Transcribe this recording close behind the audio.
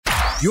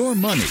Your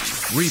Money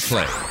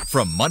Replay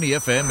from Money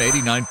FM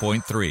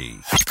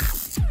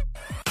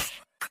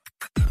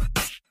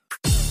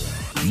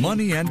 89.3.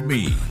 Money and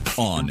Me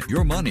on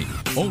Your Money,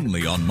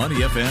 only on Money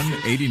FM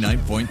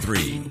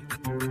 89.3.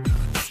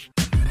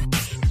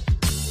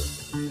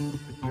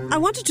 I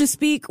wanted to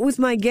speak with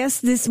my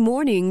guest this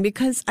morning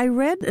because I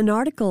read an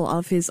article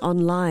of his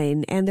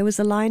online, and there was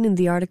a line in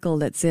the article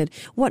that said,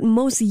 what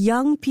most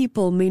young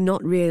people may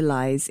not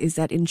realize is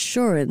that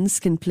insurance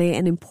can play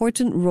an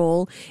important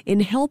role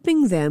in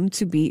helping them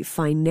to be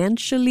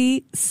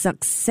financially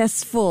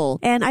successful.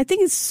 And I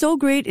think it's so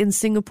great in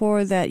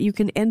Singapore that you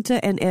can enter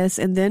NS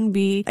and then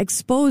be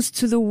exposed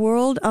to the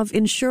world of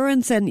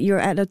insurance, and you're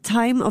at a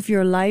time of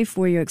your life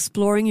where you're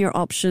exploring your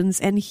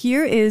options. And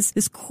here is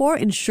this core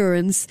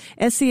insurance,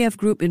 SAF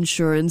Group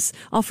Insurance,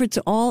 offered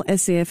to all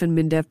SAF and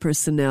MINDEF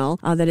personnel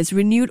that is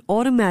renewed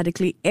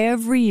automatically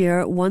every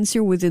year once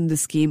you're within the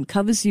scheme,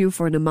 covers you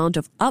for an amount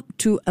of up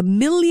to $1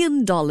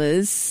 million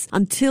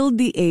until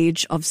the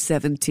age of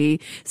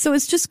 70. So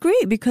it's just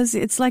great because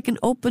it's like an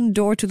open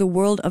door to the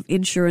world of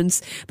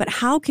insurance. But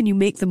how can you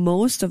make the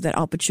most of that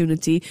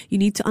opportunity? You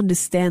need to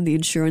understand the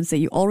insurance that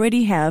you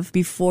already have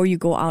before you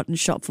go out and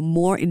shop for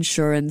more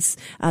insurance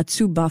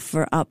to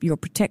buffer up your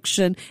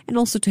protection and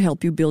also to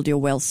help you build your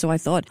wealth. So I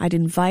thought I'd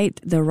invite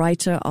the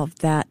writer of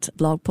that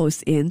blog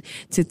post in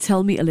to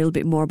tell me a little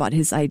bit more about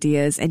his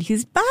ideas. And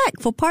he's back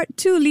for part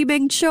 2. Lee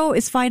Meng Cho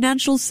is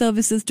Financial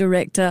Services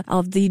Director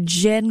of the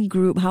Gen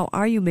Group. How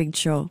are you, Meng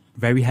Cho?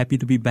 Very happy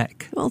to be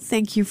back. Well,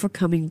 thank you for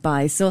coming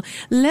by. So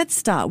let's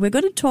start. We're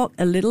going to talk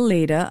a little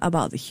later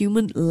about the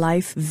human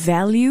life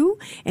value,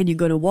 and you're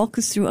going to walk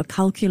us through a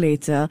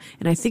calculator.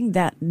 And I think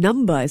that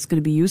number is going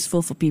to be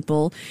useful for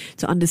people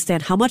to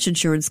understand how much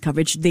insurance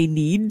coverage they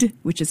need,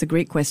 which is a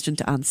great question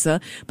to answer.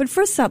 But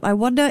first up, I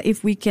wonder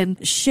if we can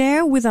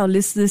share with our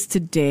listeners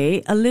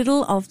today a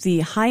little of the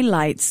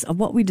highlights of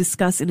what we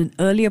discussed in an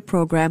earlier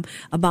program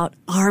about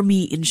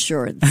Army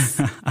insurance.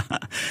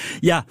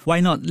 Yeah, why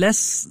not?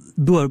 Let's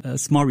do a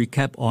small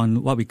recap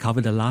on what we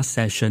covered the last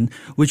session,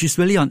 which is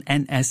really on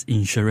NS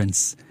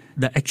insurance.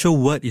 The actual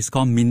word is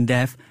called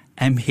MINDEF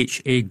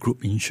MHA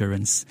Group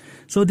Insurance.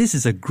 So this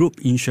is a group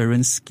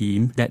insurance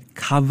scheme that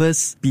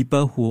covers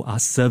people who are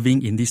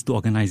serving in these two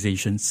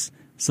organizations.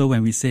 So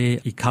when we say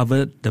it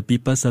covered the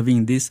people serving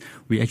in this,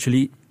 we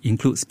actually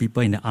includes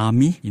people in the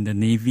Army, in the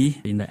Navy,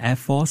 in the Air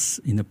Force,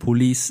 in the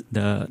police,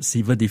 the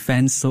civil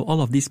defense. So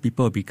all of these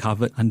people will be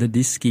covered under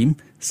this scheme.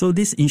 So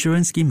this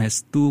insurance scheme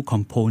has two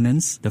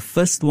components. The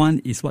first one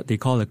is what they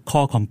call a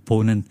core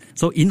component.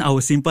 So in our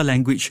simple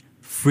language,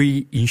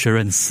 free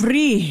insurance.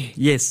 Free?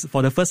 Yes,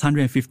 for the first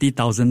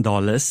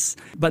 $150,000.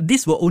 But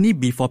this will only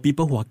be for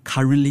people who are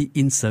currently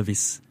in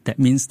service. That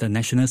means the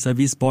National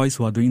Service boys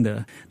who are doing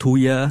the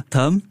 2-year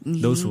term,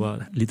 those who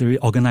are literally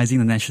organizing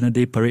the National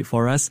Day Parade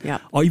for us,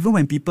 or even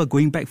when people are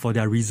going back for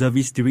their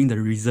reservists during the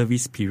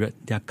reservist period,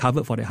 they are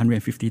covered for the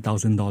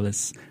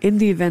 $150,000. In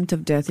the event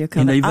of death, you're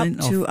covered up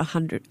to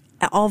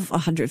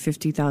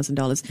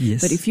 $150,000.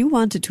 Yes. But if you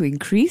wanted to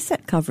increase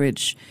that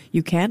coverage,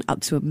 you can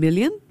up to $1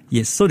 million.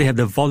 Yes, so they have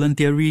the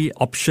voluntary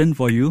option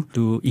for you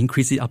to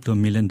increase it up to $1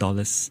 million.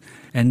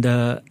 And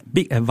the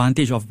big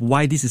advantage of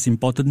why this is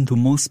important to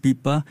most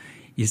people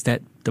is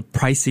that the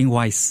pricing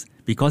wise,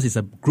 because it's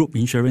a group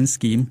insurance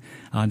scheme,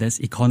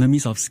 there's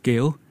economies of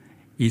scale.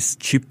 It's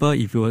cheaper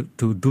if you were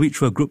to do it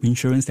through a group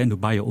insurance than to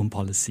buy your own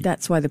policy.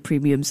 That's why the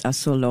premiums are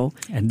so low.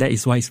 And that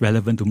is why it's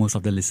relevant to most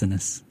of the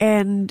listeners.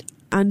 And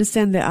I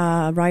understand there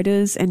are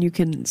riders and you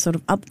can sort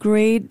of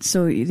upgrade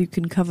so you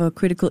can cover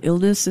critical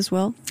illness as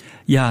well.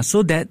 Yeah,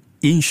 so that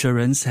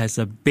insurance has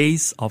a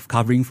base of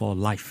covering for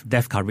life,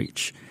 death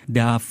coverage.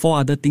 There are 4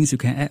 other things you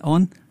can add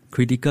on: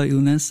 critical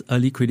illness,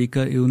 early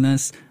critical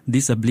illness,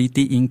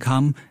 disability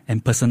income,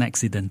 and personal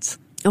accidents.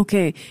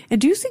 Okay. And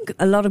do you think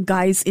a lot of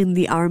guys in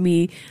the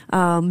Army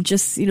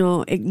just,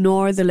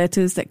 ignore the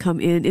letters that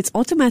come in? It's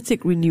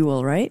automatic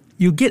renewal, right?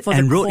 You get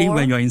enrolled in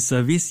when you're in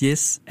service,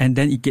 yes, and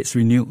then it gets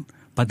renewed.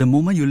 But the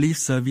moment you leave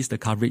service, the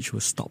coverage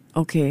will stop.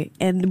 Okay.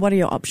 And what are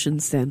your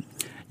options then?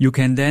 You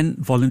can then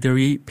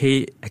voluntarily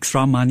pay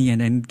extra money and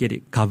then get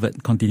it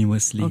covered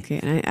continuously. Okay.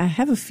 And I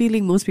have a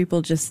feeling most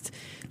people just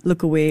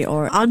look away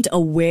or aren't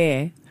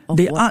aware.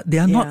 They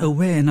are not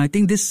aware, and I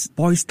think this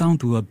boils down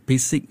to a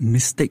basic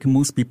mistake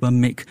most people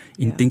make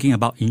in thinking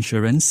about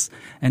insurance,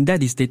 and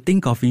that is they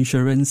think of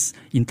insurance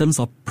in terms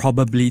of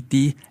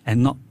probability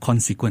and not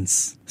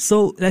consequence.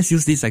 So let's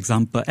use this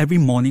example. Every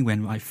morning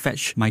when I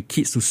fetch my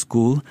kids to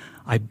school,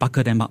 I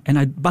buckle them up. And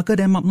I buckle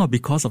them up not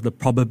because of the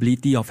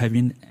probability of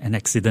having an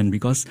accident,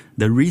 because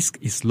the risk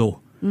is low.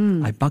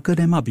 I buckle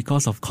them up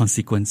because of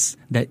consequence.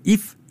 That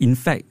if, in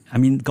fact,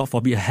 God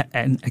forbid,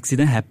 an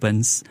accident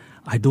happens,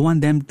 I don't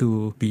want them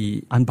to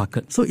be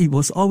unbuckled. So it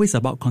was always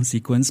about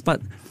consequence.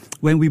 But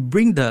when we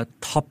bring the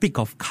topic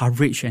of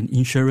coverage and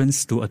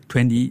insurance to a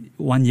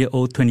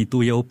 21-year-old,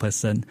 22-year-old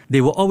person,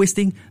 they will always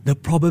think the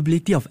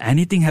probability of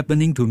anything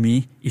happening to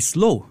me is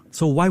low.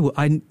 So why would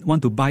I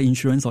want to buy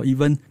insurance or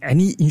even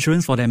any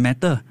insurance for that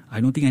matter? I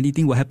don't think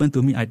anything will happen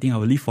to me. I think I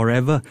will live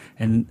forever.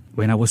 And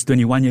when I was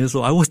 21 years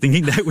old, I was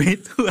thinking that way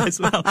too as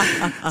well.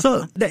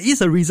 So there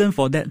is a reason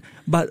for that.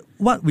 But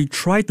what we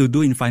try to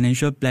do in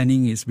financial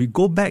planning is we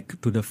go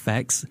back to the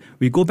facts,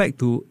 we go back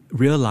to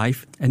real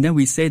life, and then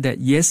we say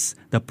that yes,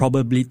 the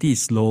probability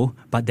is low,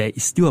 but there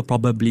is still a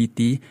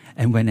probability.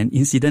 And when an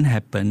incident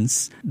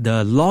happens,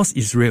 the loss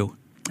is real.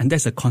 And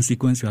that's a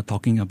consequence we are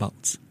talking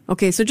about.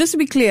 Okay, so just to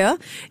be clear,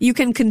 you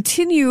can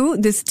continue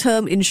this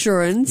term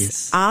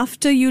insurance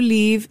after you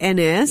leave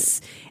NS,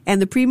 and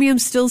the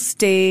premiums still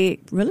stay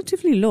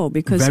relatively low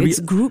because it's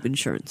group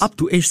insurance. Up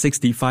to age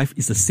 65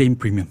 is the same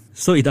premium.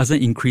 So it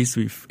doesn't increase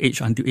with age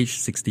until age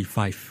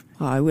 65.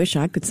 Oh, I wish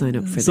I could sign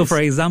up for this. So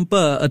for example,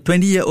 a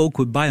 20-year-old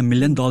could buy $1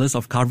 million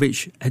of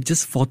coverage at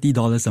just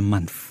 $40 a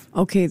month.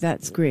 Okay,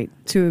 that's great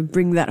to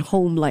bring that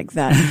home like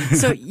that.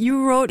 So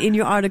you wrote in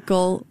your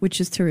article,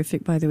 which is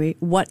terrific, by the way,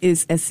 What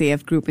is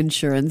SAF Group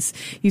Insurance?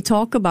 You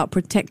talk about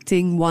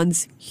protecting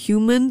one's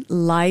human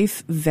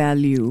life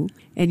value.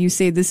 And you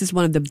say this is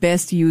one of the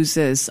best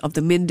uses of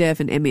the MINDEF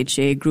and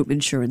MHA group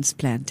insurance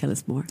plan. Tell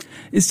us more.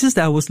 It's just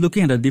that I was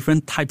looking at the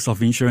different types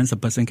of insurance a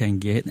person can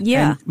get.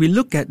 Yeah. And we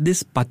look at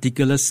this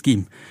particular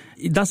scheme.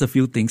 It does a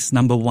few things.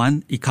 Number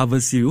one, it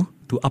covers you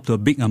to up to a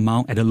big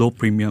amount at a low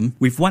premium.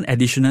 With one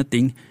additional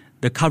thing,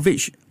 the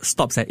coverage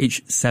stops at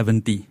age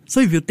 70.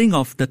 So if you think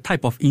of the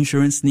type of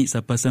insurance needs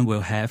a person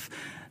will have,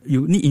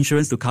 you need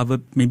insurance to cover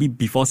maybe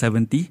before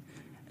 70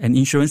 and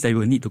insurance that you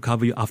will need to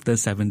cover you after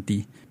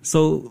 70.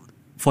 So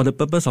for the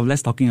purpose of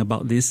let's talking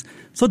about this,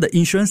 so the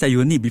insurance that you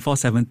will need before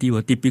 70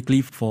 will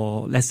typically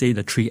for, let's say,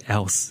 the 3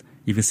 Ls.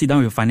 If you sit down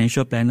with your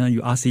financial planner,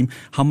 you ask him,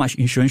 how much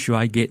insurance should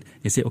I get?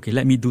 They say, okay,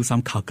 let me do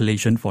some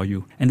calculation for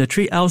you. And the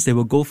 3 Ls they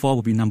will go for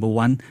will be number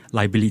one,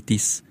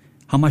 liabilities.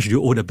 How much do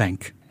you owe the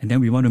bank? And then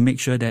we want to make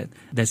sure that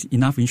there's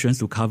enough insurance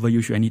to cover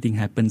you should anything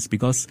happens,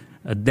 because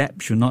a debt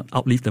should not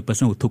outlive the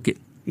person who took it.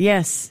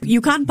 Yes.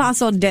 You can't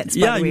pass on debts,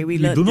 by the way. We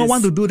do not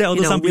want to do that,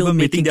 although some people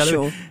may think the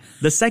other way.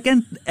 The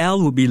second L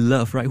would be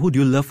love, right? Who do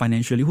you love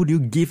financially? Who do you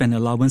give an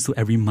allowance to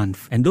every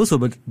month? And those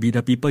will be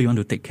the people you want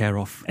to take care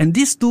of. And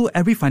these two,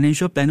 every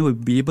financial planner will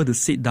be able to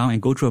sit down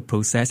and go through a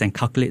process and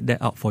calculate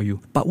that out for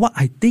you. But what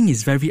I think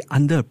is very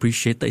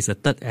underappreciated is the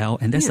third L,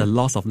 and that's the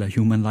loss of the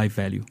human life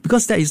value.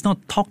 Because that is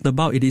not talked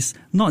about. It is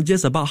not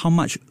just about how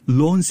much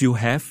loans you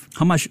have,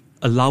 how much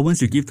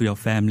allowance you give to your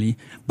family,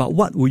 but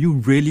what will you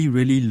really,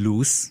 really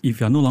lose if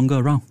you're no longer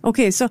around?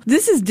 Okay, so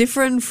this is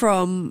different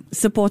from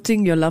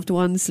supporting your loved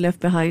ones left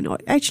behind.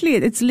 Actually,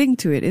 it's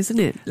linked to it, isn't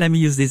it? Let me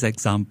use this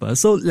example.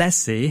 So let's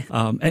say,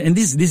 and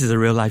this is a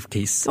real life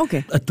case.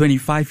 Okay. A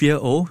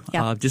 25-year-old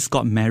just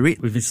got married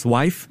with his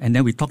wife, and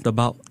then we talked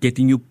about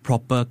getting you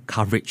proper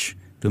coverage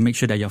to make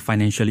sure that you're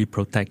financially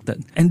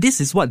protected. And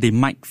this is what they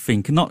might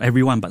think. Not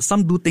everyone, but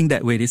some do think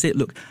that way. They say,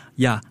 look,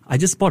 I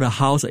just bought a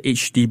house, a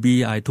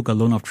HDB. I took a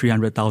loan of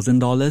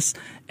 $300,000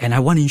 and I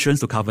want insurance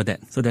to cover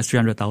that. So that's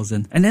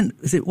 $300,000. And then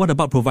they say, what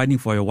about providing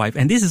for your wife?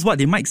 And this is what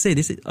they might say.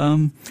 They say,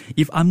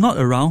 if I'm not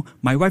around,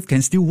 my wife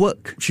can still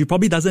work. She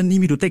probably doesn't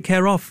need me to take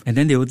care of. And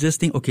then they will just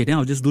think, okay, then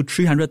I'll just do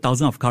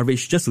 $300,000 of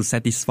coverage just to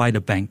satisfy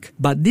the bank.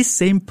 But this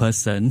same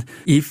person,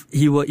 if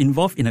he were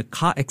involved in a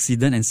car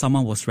accident and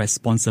someone was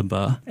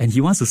responsible and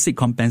he wants to seek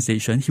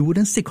compensation, he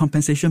wouldn't seek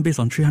compensation based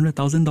on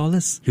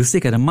 $300,000. He'll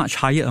seek at a much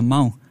higher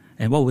amount.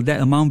 And what would that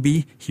amount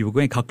be? He will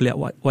go and calculate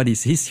what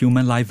is his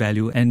human life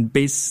value, and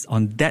based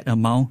on that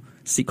amount,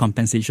 seek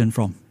compensation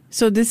from.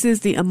 So this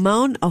is the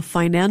amount of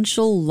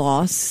financial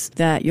loss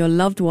that your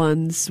loved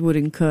ones would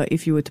incur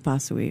if you were to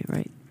pass away,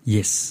 right?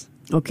 Yes.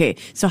 Okay,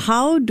 so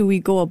how do we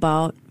go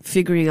about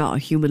figuring out a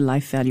human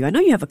life value? I know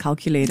you have a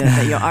calculator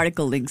that your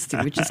article links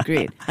to, which is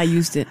great. I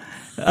used it.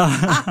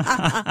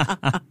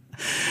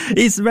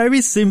 It's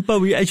very simple.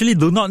 We actually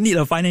do not need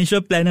a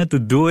financial planner to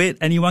do it.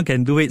 Anyone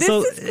can do it. This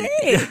is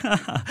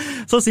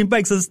great. So simple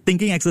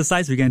thinking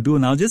exercise we can do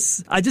now.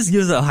 I just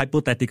use a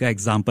hypothetical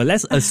example.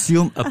 Let's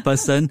assume a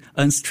person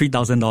earns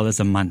 $3,000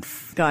 a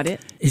month. Got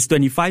it. He's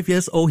 25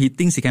 years old. He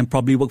thinks he can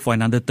probably work for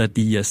another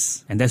 30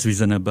 years. And that's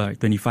reasonable. Right?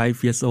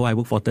 25 years old, I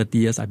work for 30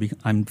 years.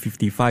 I'm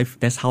 55.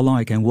 That's how long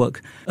I can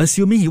work.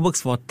 Assuming he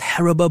works for a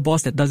terrible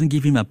boss that doesn't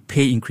give him a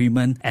pay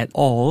increment at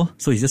all.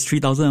 So it's just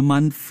 $3,000 a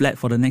month flat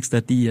for the next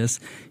 30 years.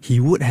 He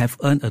would have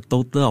earned a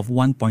total of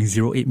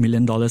 $1.08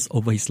 million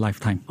over his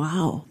lifetime.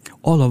 Wow.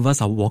 All of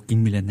us are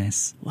walking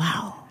millionaires.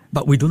 Wow.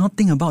 But we do not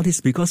think about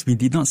this because we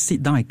did not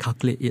sit down and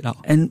calculate it out.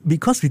 And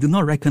because we do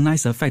not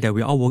recognize the fact that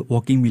we are all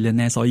walking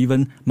millionaires or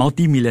even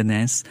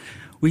multi-millionaires,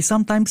 we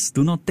sometimes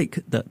do not take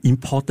the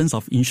importance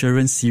of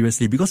insurance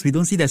seriously because we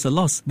don't see there's a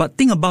loss. But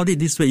think about it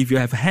this way. If you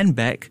have a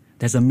handbag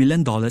there's $1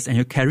 million and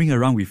you're carrying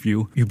around with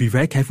you, you'll be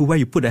very careful where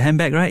you put the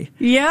handbag, right?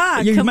 Yeah,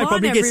 You come might on,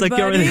 probably get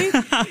everybody.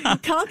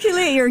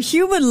 Calculate your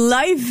human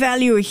life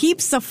value.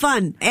 Heaps of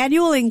fun.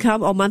 Annual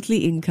income or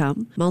monthly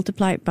income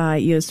multiplied by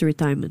years to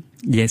retirement.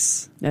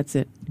 Yes. That's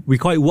it. We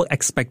call it work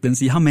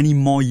expectancy. How many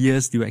more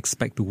years do you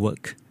expect to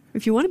work?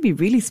 If you want to be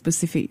really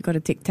specific, you've got to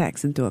take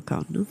tax into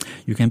account, no?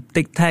 You can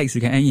take tax, you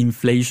can add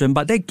inflation,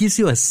 but that gives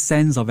you a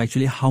sense of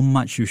actually how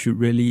much you should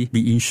really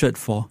be insured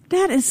for.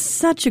 That is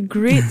such a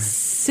great,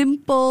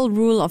 simple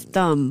rule of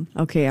thumb.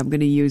 Okay, I'm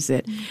going to use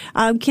it.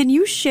 Can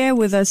you share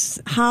with us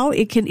how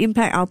it can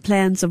impact our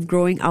plans of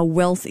growing our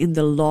wealth in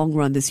the long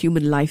run, this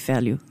human life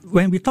value?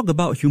 When we talk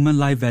about human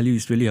life value,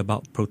 it's really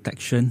about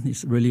protection.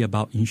 It's really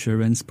about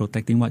insurance,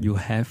 protecting what you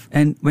have.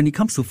 And when it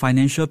comes to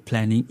financial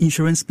planning,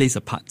 insurance plays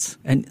a part.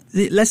 And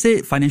let's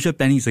say financial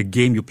planning is a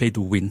game you play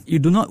to win. You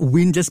do not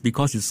win just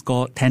because you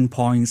score 10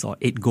 points or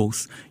 8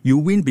 goals. You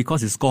win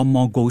because you score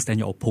more goals than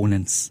your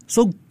opponents.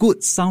 So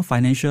good, sound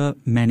financial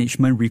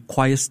management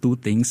requires 2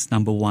 things.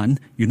 Number 1,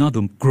 you know how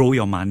to grow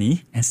your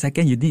money. And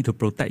second, you need to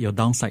protect your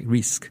downside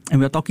risk.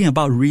 And we're talking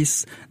about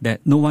risks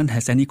that no one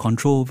has any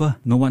control over.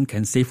 No one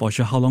can say for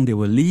sure how long they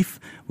will live,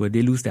 will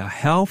they lose their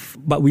health.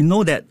 But we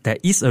know that there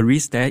is a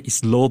risk there.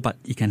 It's low, but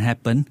it can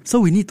happen. So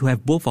we need to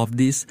have both of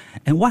these.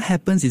 And what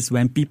happens is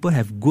when people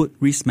have good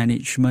risk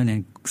management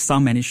and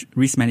some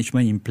risk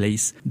management in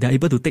place, they're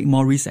able to take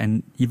more risks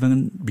and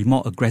even be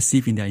more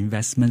aggressive in their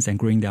investments and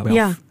growing their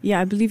wealth.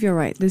 Yeah, I believe you're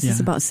right. This is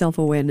about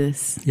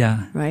self-awareness.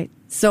 Yeah. Right?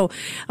 So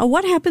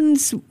what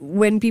happens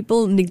when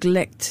people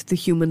neglect the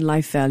human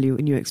life value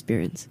in your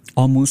experience?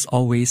 Almost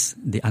always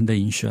they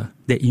underinsure.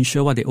 They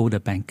insure what they owe the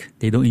bank.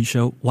 They don't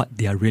insure what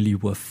they are really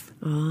worth.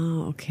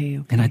 Oh, okay.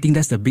 And I think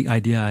that's the big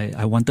idea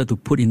I wanted to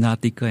put in the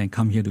article and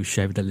come here to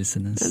share with the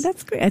listeners.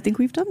 That's great. I think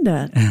we've done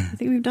that. I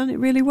think we've done it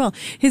really well.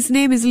 His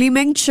name is Lee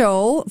Meng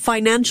Cho,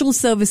 Financial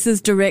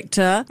Services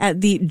Director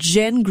at the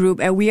Gen Group,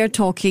 and we are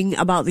talking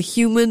about the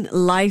human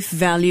life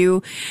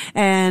value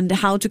and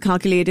how to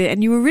calculate it.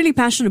 And you were really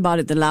passionate about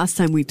it the last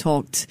time we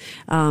talked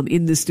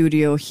in the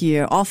studio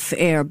here, off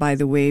air, by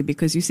the way,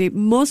 because you say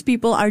most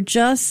people are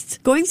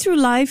just going through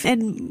life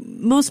and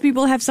most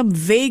people have some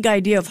vague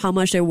idea of how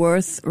much they're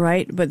worth, right?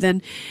 But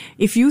then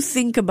if you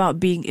think about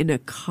being in a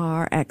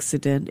car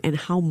accident and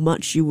how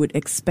much you would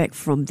expect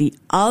from the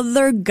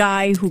other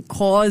guy who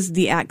caused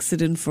the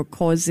accident for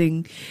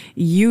causing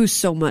you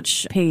so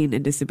much pain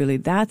and disability,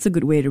 that's a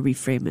good way to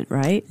reframe it,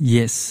 right?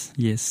 Yes.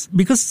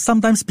 Because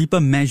sometimes people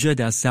measure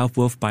their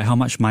self-worth by how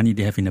much money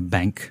they have in the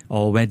bank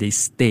or where they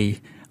stay,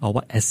 or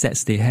what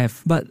assets they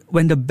have. But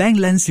when the bank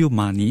lends you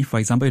money, for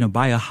example, you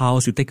buy a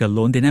house, you take a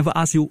loan, they never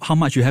ask you how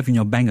much you have in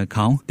your bank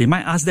account. They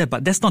might ask that,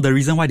 but that's not the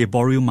reason why they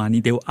borrow you money.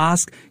 They will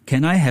ask,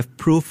 can I have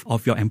proof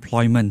of your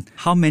employment?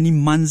 How many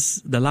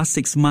months, the last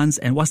 6 months,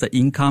 and what's the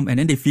income? And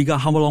then they figure out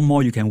how long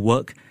more you can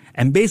work.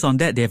 And based on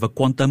that, they have a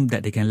quantum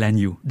that they can lend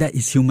you. That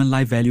is human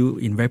life value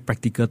in very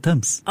practical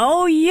terms.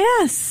 Oh,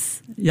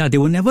 yes. Yeah, they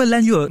will never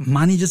lend you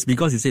money just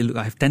because you say, look,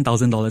 I have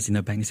 $10,000 in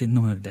the bank. You say,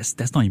 no,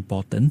 that's not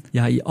important.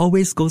 Yeah, it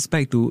always goes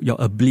back to your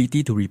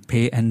ability to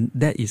repay. And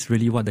that is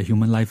really what the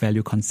human life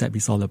value concept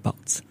is all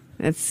about.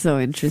 That's so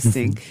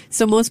interesting.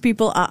 So most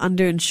people are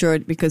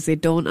underinsured because they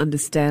don't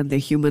understand the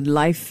human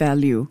life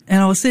value.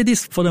 And I will say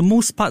this, for the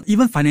most part,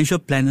 even financial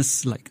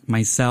planners like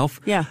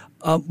myself,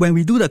 when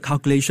we do the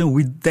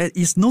calculation, there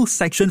is no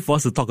section for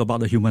us to talk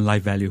about the human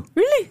life value.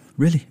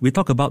 Really. We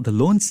talk about the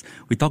loans,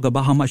 we talk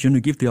about how much you want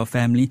to give to your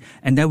family,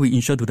 and then we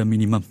insure to the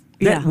minimum.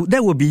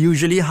 That would be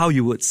usually how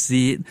you would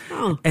see it.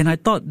 Oh. And I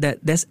thought that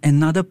there's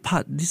another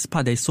part, this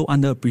part that is so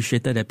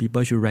underappreciated that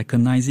people should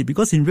recognize it,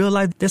 because in real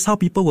life, that's how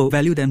people will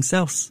value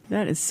themselves.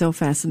 That is so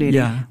fascinating.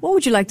 Yeah. What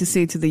would you like to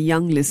say to the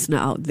young listener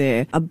out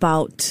there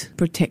about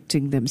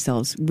protecting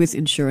themselves with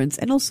insurance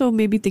and also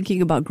maybe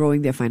thinking about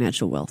growing their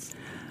financial wealth?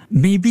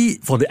 Maybe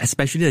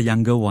especially the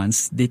younger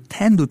ones, they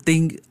tend to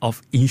think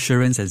of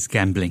insurance as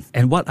gambling.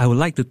 And what I would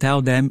like to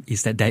tell them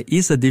is that there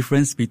is a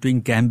difference between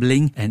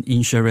gambling and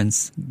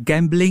insurance.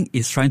 Gambling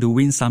is trying to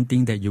win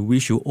something that you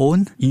wish you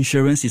own.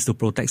 Insurance is to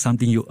protect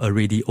something you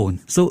already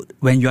own. So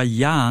when you are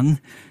young,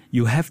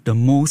 you have the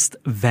most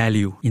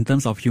value in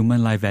terms of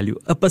human life value.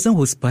 A person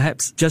who's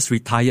perhaps just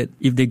retired,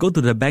 if they go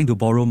to the bank to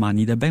borrow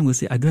money, the bank will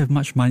say, I don't have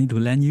much money to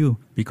lend you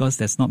because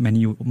there's not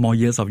many more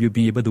years of you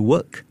being able to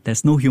work.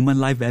 There's no human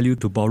life value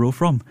to borrow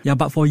from. Yeah,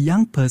 but for a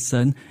young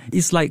person,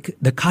 it's like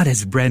the car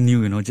that's brand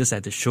new, just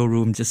at the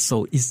showroom, just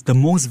so it's the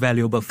most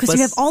valuable. Because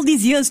you have all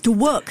these years to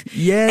work.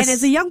 Yes. And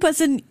as a young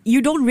person,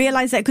 you don't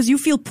realize that because you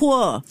feel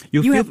poor.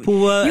 You feel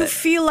poor. You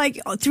feel like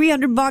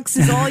 $300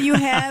 is all you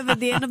have at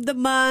the end of the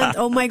month.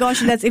 Oh my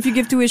gosh, and that's if you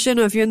give tuition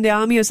or if you're in the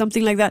army or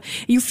something like that.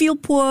 You feel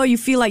poor, you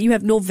feel like you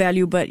have no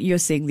value, but you're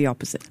saying the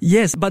opposite.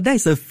 Yes, but that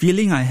is a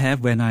feeling I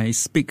have when I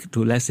speak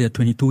to, let's say, a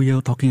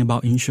 22-year-old talking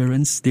about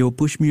insurance. They will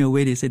push me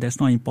away. They say that's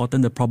not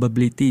important. The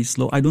probability is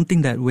low. I don't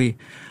think that way.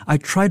 I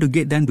try to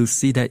get them to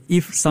see that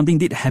if something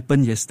did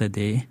happen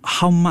yesterday,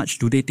 how much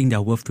do they think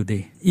they're worth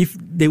today? If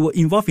they were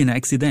involved in an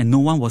accident and no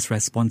one was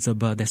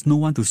responsible, there's no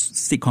one to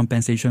seek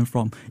compensation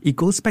from. It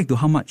goes back to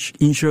how much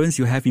insurance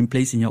you have in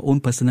place in your own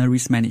personal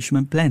risk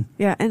management plan.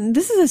 Yeah, and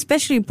this is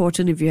especially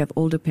important if you have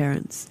older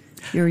parents.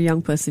 You're a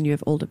young person, you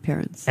have older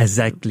parents.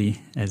 Exactly.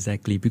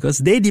 Because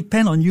they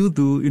depend on you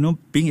to,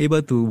 being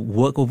able to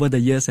work over the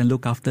years and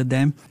look after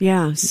them.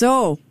 Yeah,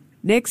 so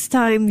next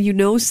time you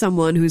know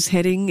someone who's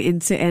heading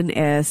into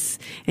NS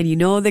and you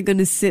know they're going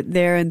to sit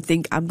there and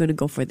think, I'm going to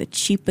go for the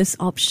cheapest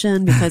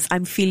option because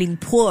I'm feeling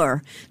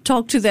poor.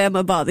 Talk to them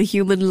about the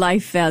human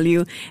life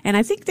value. And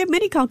I think there are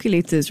many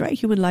calculators, right?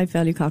 Human life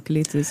value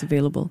calculators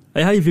available.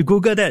 Yeah, if you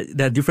Google that,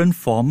 there are different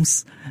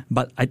forms.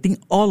 But I think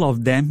all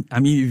of them,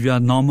 if you're a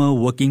normal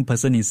working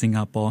person in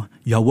Singapore,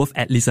 you're worth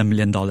at least $1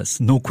 million.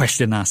 No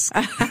question asked.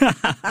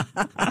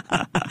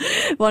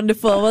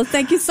 Wonderful. Well,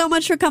 thank you so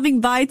much for coming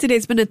by today.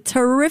 It's been a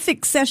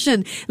terrific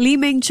session. Lee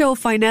Meng Cho,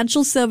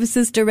 Financial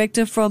Services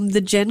Director from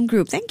the Gen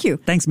Group. Thank you.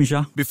 Thanks,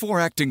 Misha. Before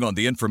acting on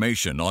the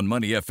information on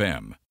Money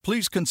FM,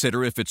 please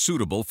consider if it's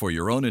suitable for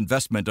your own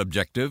investment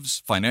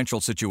objectives,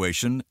 financial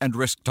situation, and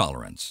risk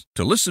tolerance.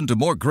 To listen to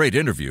more great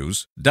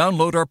interviews,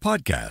 download our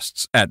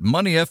podcasts at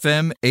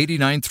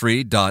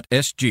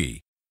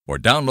moneyfm893.sg or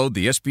download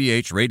the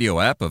SPH radio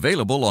app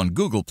available on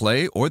Google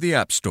Play or the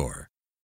App Store.